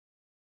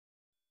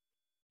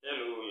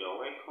Hello, you're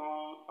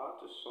welcome.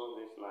 How to solve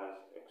this nice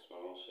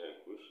exponential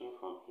equation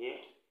from here?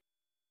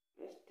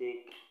 Let's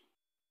take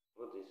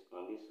what is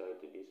on this side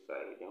to this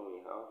side. Then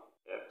we have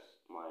x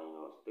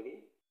minus 3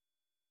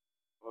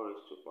 all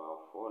raised to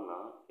power 4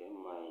 now. Then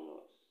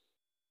minus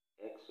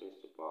x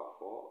raised to power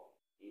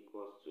 4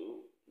 equals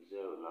to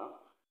 0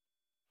 now.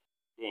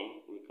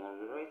 Then we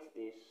can rewrite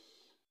this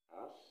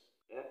as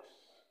x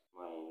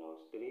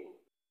minus 3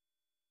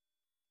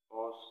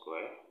 all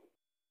square.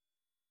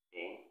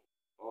 Then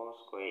all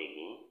square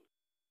again,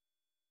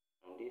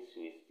 and this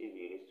will still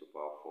be raised to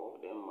power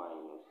 4, then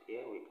minus,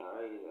 here we can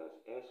write it as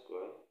s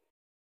square,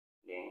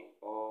 then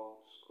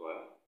all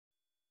square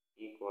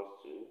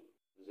equals to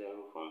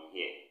 0 from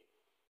here.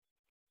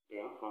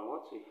 Then from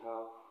what we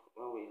have,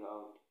 when we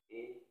have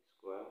a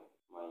square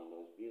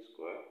minus b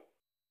square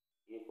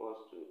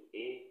equals to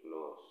a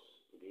plus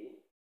b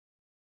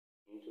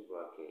into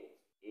bracket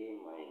a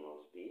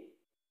minus b,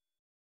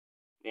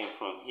 then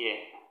from here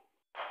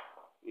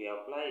we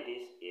apply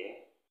this here.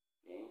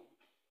 Then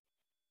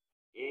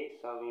a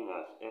serving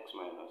as x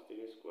minus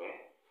 3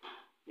 square,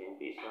 then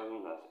b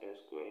serving as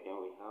s square, then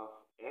we have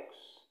x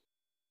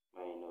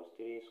minus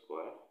 3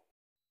 square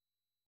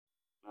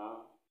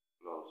now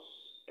plus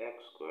x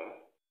square,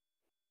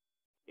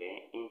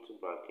 then into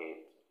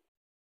bracket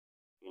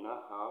we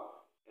now have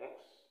x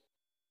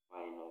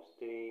minus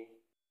 3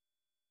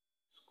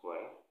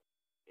 square,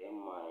 then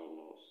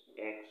minus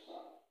x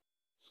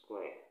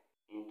square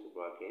into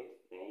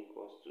bracket, then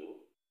equals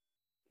to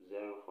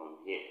 0 from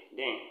here.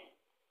 Then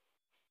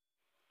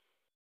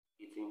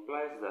it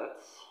implies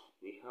that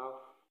we have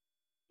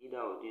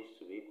either of these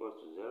to be equal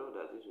to 0,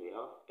 that is we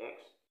have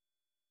x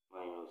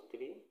minus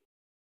 3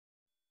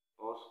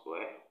 all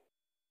square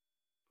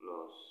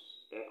plus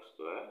x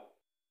square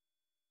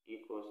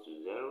equals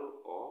to 0,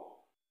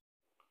 or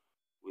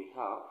we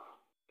have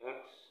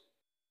x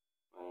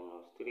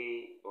minus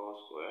 3 all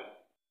square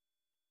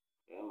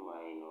then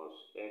minus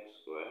x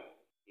square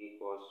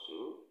equals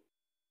to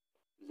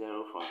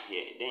 0 from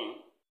here. Then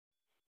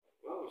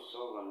when we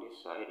solve on this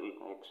side, we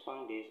can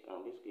expand this,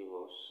 and this gives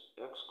us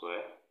x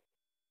square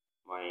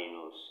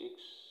minus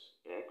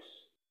 6x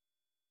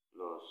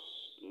plus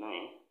 9,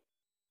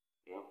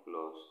 then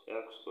plus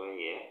x square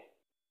here,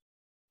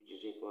 which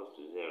is equals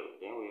to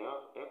 0. Then we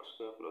have x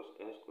square plus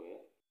s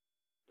square,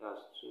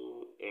 that's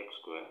 2x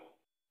square,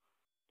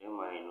 then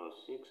minus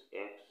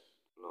 6x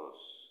plus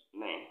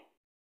 9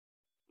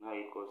 now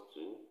equals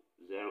to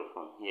 0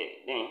 from here.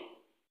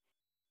 Then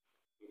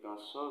we can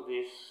solve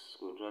this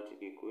quadratic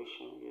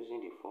equation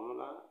using the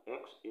formula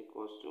x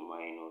equals to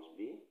minus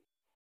b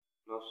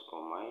plus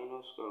or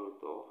minus square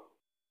root of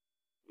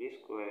b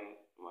square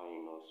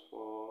minus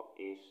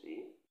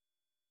 4ac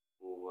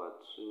over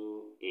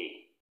 2a.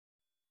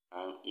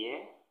 And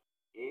here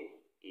a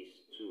is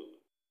 2,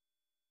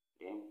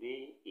 then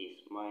b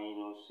is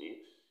minus 6,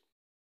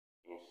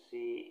 and c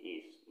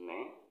is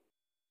 9.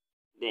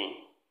 Then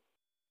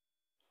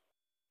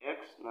x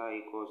now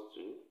equals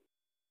to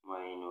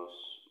minus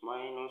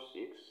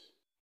 6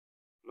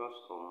 plus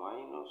or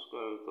minus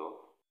square root of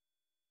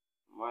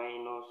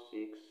minus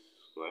 6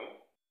 square,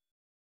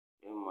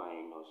 then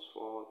minus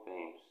 4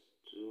 times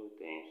 2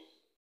 times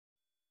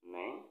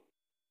 9,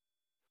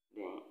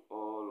 then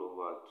all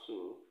over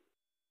 2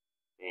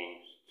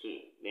 times 2.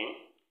 Then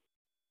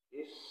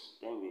this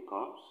then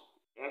becomes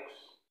x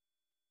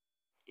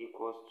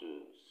equals to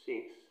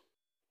 6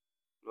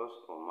 plus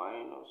or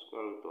minus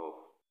square root of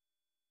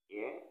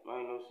here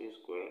minus 6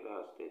 square,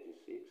 that's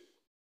 36,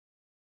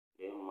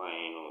 then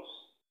minus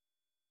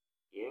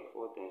here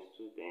 4 times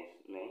 2 times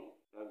 9,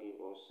 that gives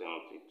us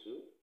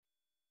 72,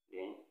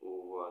 then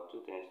over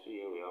 2 times 2,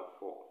 here we have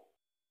 4,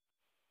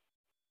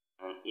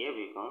 and here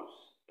becomes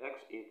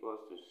x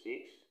equals to 6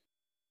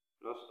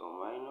 plus or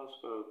minus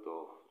square root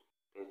of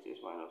 36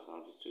 minus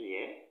 72,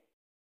 here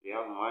we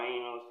have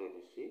minus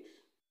 36,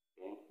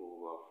 then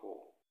over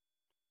 4,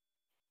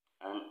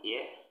 and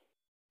here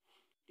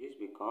this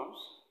becomes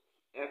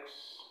x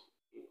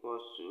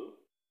equals to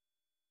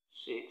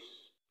 6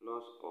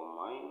 plus or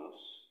minus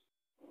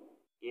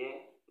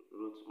here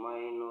root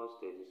minus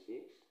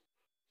 36,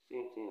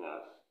 same thing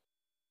as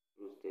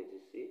root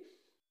 36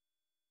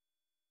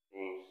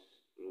 times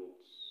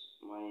root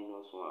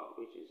minus 1,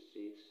 which is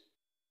 6,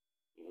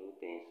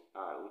 times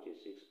I, which is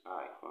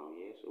 6i from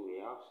here. So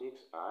we have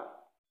 6i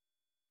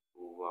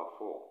over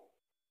 4.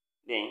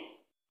 Then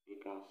we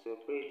can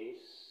separate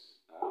this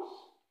as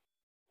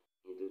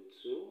into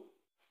 2,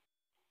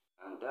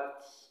 and that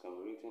can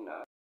be written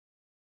as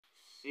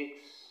 6,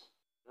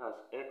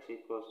 that's x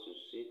equals to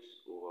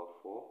 6 over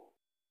 4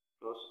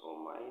 plus or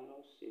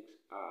minus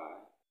 6i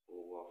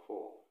over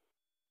 4,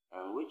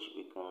 and which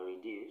we can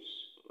reduce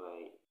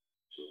by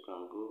 2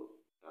 can go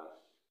as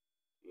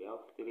we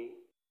have 3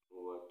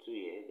 over 2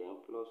 here,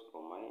 then plus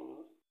or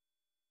minus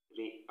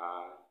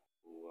 3i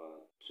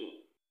over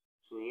 2.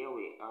 So here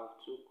we have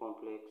two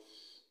complex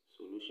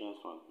solutions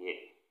from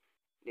here.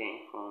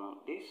 Then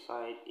from this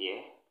side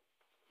here,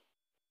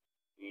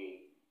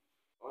 we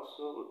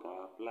can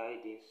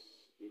apply this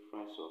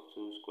difference of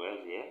two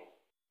squares here,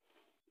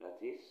 that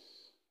is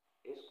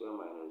a square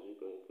minus b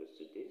square equals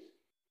to this.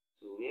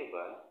 So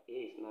whereby a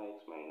is now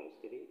x minus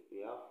 3,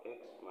 we have x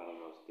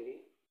minus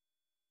 3,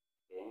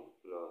 then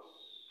plus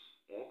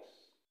x,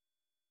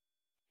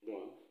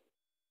 then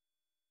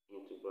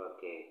into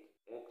bracket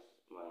x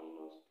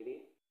minus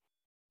 3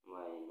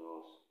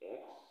 minus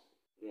x,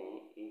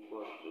 then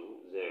equals to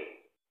 0.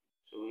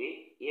 So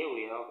here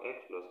we have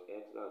x plus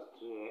x, that's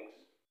 2x,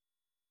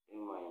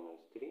 then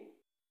minus 3,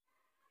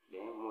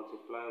 then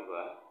multiply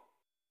by,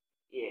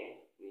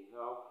 here we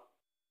have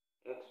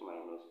x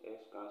minus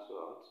x cancel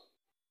out,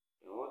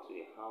 and what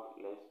we have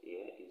left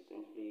here is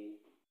simply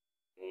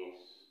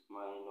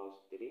minus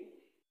 3,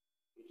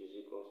 which is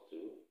equals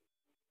to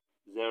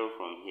 0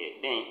 from here.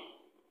 Then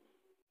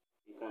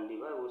you can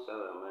divide both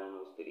sides by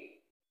minus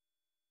 3.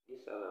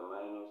 This side by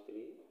minus 3,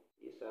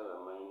 this side by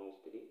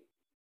minus 3,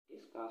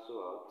 this cancel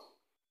out,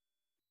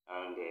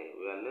 and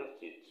we are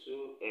left with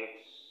 2x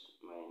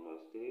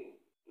minus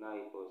 3 now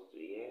equals to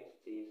here,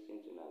 still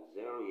same thing as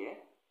 0 here.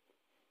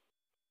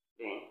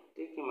 Then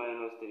taking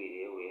minus 3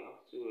 here, we have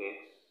 2x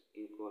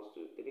equals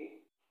to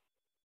 3,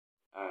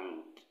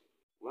 and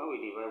when we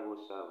divide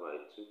both sides by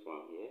 2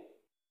 from here,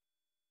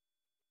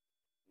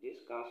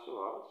 this cancel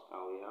out,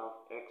 and we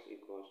have x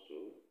equals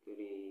to 3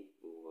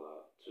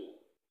 over 2.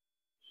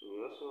 So we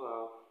also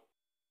have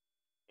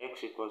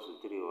x equals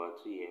to 3 over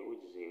 2 here,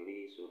 which is a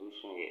real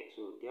solution here.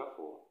 So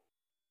therefore,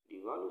 the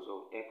values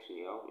of x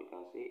we have, we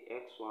can say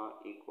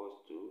x1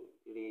 equals to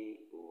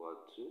 3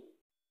 over 2.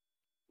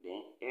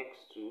 Then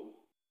x2,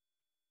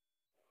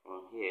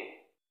 from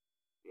here,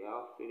 we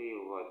have 3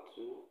 over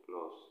 2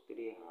 plus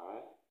 3i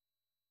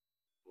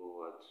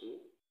over 2.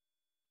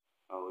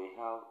 And we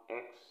have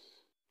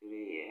x3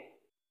 here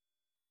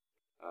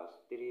as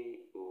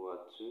 3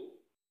 over 2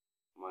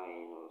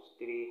 minus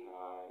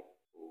 3i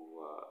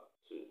over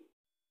 2.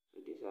 So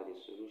these are the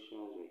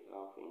solutions we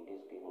have in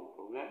this given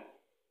problem.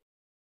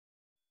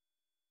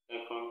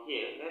 And from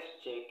here, let's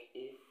check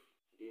if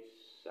this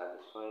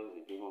satisfies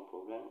the given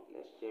problem.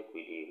 Let's check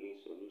with the real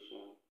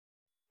solution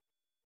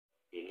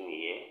given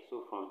here.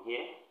 So from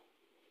here,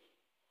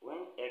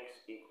 when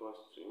x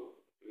equals to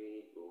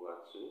 3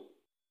 over 2,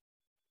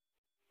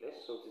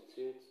 let's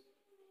substitute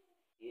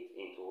it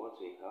into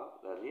what we have,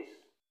 that is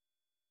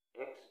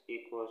x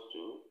equals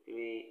to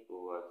 3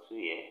 over 2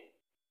 here.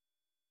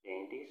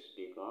 Then this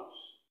becomes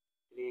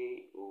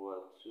 3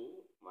 over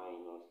 2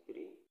 minus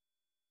 3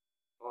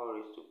 all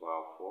raised to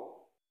power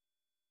 4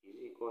 is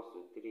equals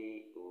to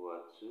 3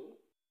 over 2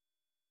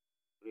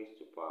 raised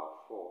to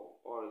power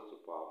 4 all raised to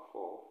power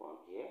 4 from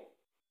here.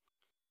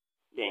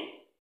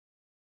 Then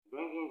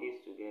bringing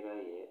this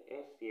together here,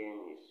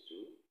 LCM is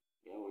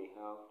 2. Then we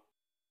have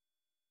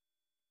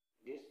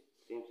this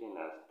same thing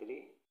as 3,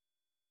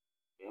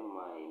 then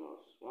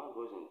minus 1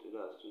 goes into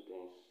that's 2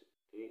 times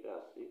 3,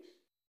 that's 6.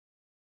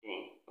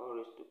 Then all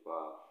raised to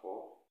power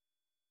 4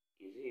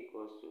 is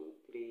equals to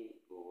 3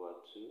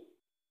 over 2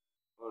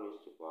 all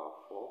raised to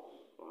power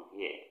 4 from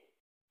here.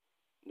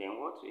 Then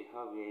what we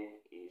have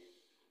here is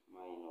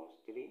minus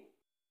 3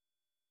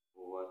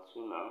 over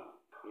 2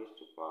 now raised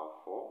to power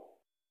 4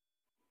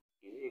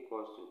 is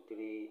equals to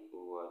 3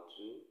 over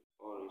 2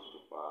 all raised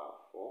to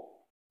power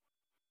 4.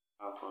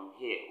 And from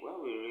here,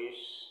 when we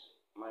raise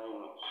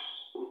minus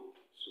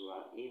to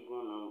an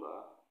even number,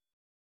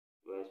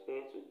 we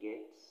expect to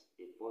get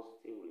a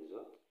positive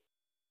result.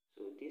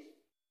 So this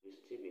will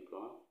still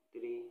become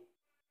 3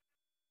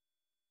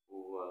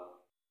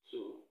 over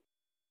 2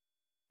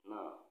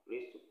 now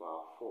raised to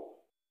power 4,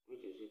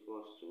 which is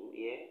equals to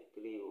here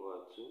 3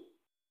 over 2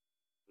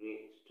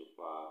 raised to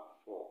power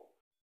 4.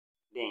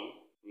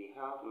 Then we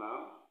have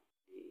now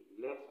the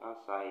left hand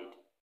side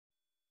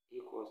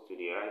equals to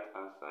the right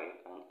hand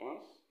side, and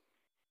hence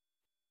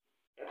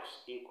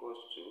x equals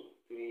to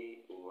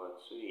 3 over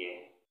 2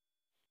 here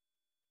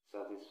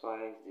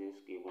satisfies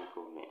this given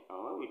problem. And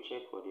when we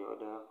check for the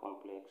other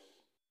complex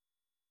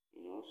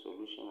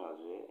solution as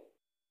well,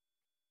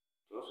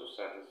 to also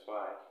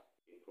satisfy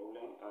the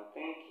problem. And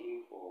thank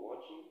you for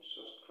watching.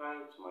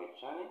 Subscribe to my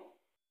channel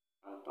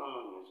and turn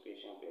on the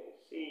notification bell.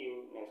 See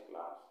you next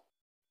class,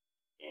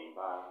 and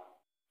bye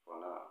for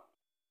now.